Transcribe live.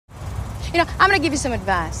You know, I'm gonna give you some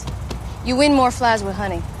advice. You win more flies with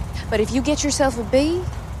honey. But if you get yourself a bee...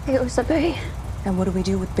 It was a bee. And what do we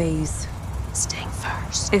do with bees? Sting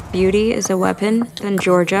first. If beauty is a weapon, then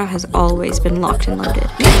Georgia has always been locked and loaded.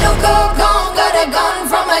 Little girl gone, got a gun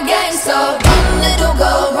from a gangster. Run, little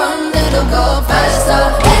girl,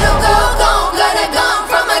 faster. Little girl gone, got a gun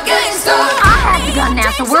from a gangster. I have the gun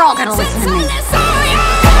now, so we're all gonna listen to me.